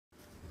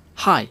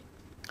Hi,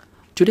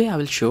 today I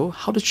will show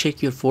how to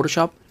check your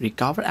Photoshop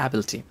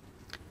recoverability.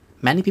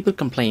 Many people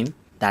complain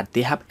that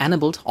they have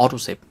enabled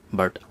autosave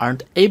but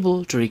aren't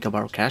able to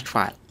recover a cached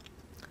file.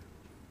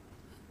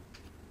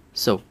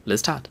 So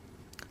let's start.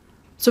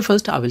 So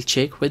first I will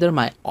check whether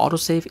my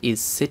autosave is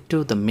set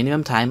to the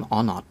minimum time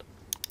or not.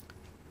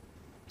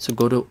 So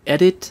go to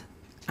Edit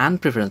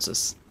and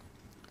Preferences,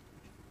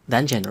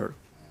 then General.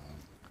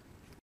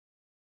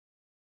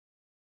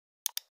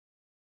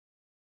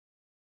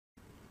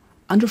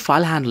 Under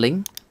File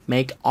Handling,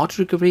 make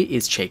Auto Recovery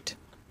is checked.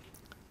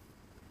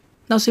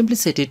 Now simply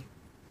set it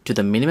to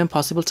the minimum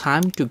possible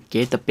time to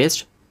get the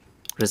best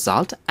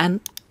result,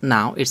 and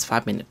now it's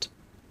 5 minutes.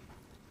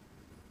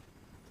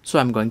 So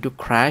I'm going to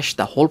crash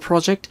the whole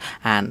project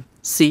and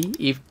see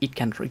if it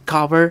can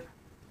recover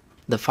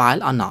the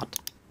file or not.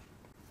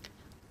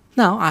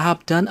 Now I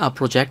have done a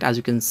project, as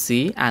you can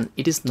see, and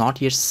it is not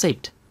yet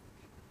saved.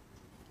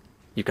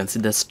 You can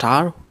see the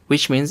star,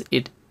 which means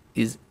it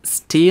is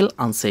still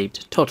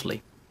unsaved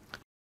totally.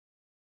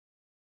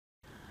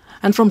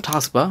 And from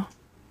taskbar,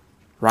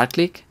 right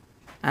click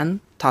and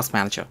task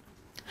manager,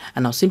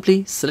 and now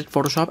simply select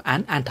Photoshop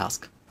and end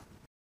task.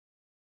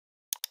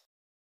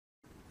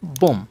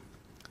 Boom,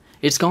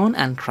 it's gone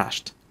and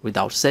crashed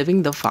without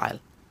saving the file.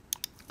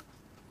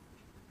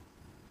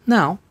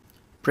 Now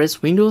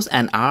press Windows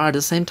and R at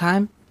the same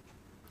time,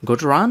 go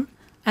to Run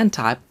and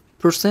type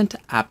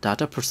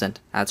 %appdata%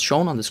 as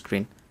shown on the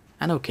screen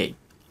and OK.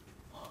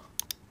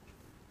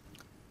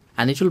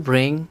 And it will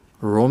bring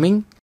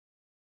roaming.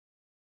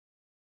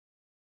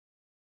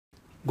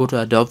 Go to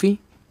Adobe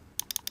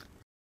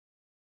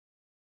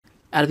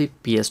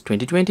PS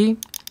 2020,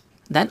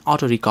 then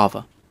Auto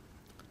Recover.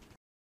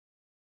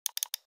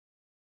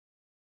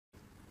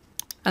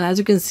 And as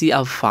you can see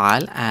our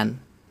file, and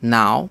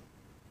now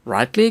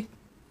right click,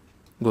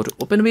 go to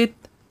Open With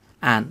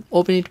and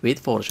open it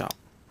with Photoshop.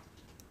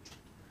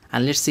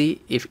 And let's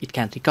see if it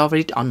can recover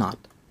it or not.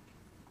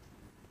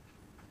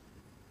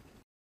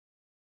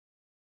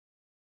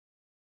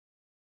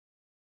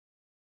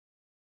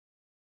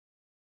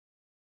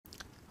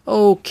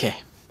 Okay,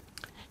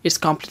 it's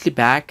completely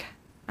back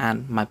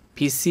and my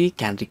PC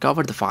can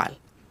recover the file,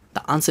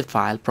 the unsaved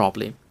file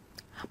properly.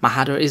 My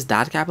hardware is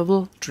that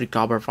capable to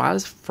recover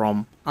files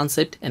from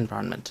unsaved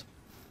environment.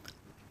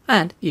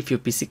 And if your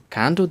PC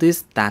can't do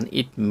this, then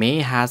it may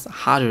has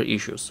hardware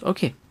issues.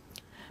 Okay,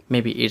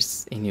 maybe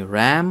it's in your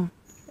RAM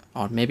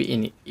or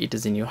maybe it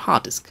is in your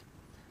hard disk.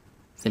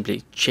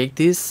 Simply check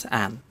this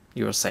and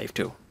you are safe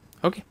too.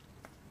 Okay.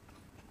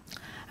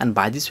 And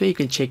by this way, you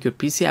can check your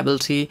PC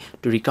ability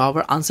to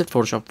recover unsaved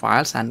Photoshop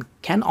files and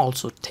can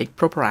also take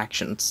proper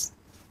actions.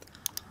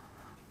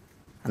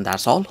 And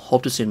that's all.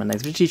 Hope to see you in my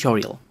next video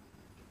tutorial.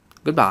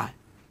 Goodbye.